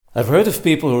I've heard of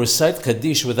people who recite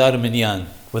Qaddish without a Minyan,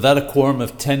 without a quorum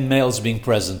of 10 males being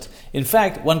present. In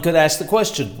fact, one could ask the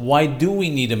question, why do we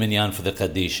need a Minyan for the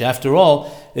Qaddish? After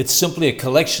all, it's simply a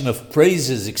collection of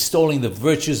praises extolling the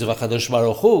virtues of HaKadosh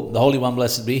Baruch Hu, the Holy One,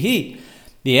 blessed be He.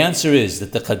 The answer is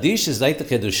that the Qaddish is like the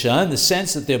Qedusha in the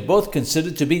sense that they're both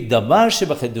considered to be davar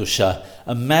sheba Qedusha,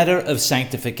 a matter of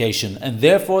sanctification, and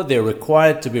therefore they're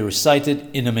required to be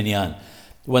recited in a Minyan.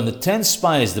 When the 10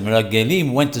 spies, the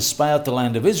Meragelim, went to spy out the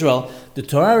land of Israel, the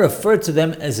Torah referred to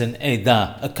them as an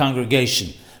Edah, a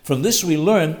congregation. From this we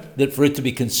learn that for it to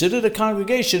be considered a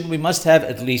congregation, we must have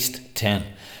at least 10.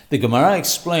 The Gemara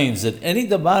explains that any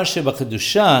davar sheba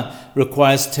Qedusha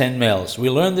requires 10 males. We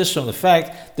learn this from the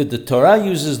fact that the Torah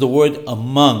uses the word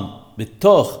among,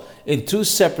 bitoch, in 2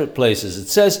 separate places. It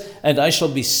says, and I shall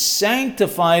be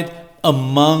sanctified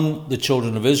among the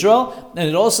children of Israel. And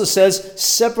it also says,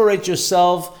 separate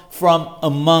yourself from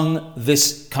among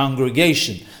this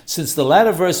congregation. Since the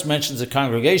latter verse mentions a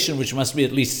congregation which must be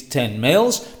at least 10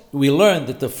 males, we learn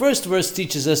that the first verse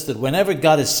teaches us that whenever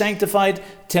God is sanctified,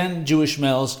 10 Jewish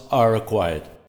males are required.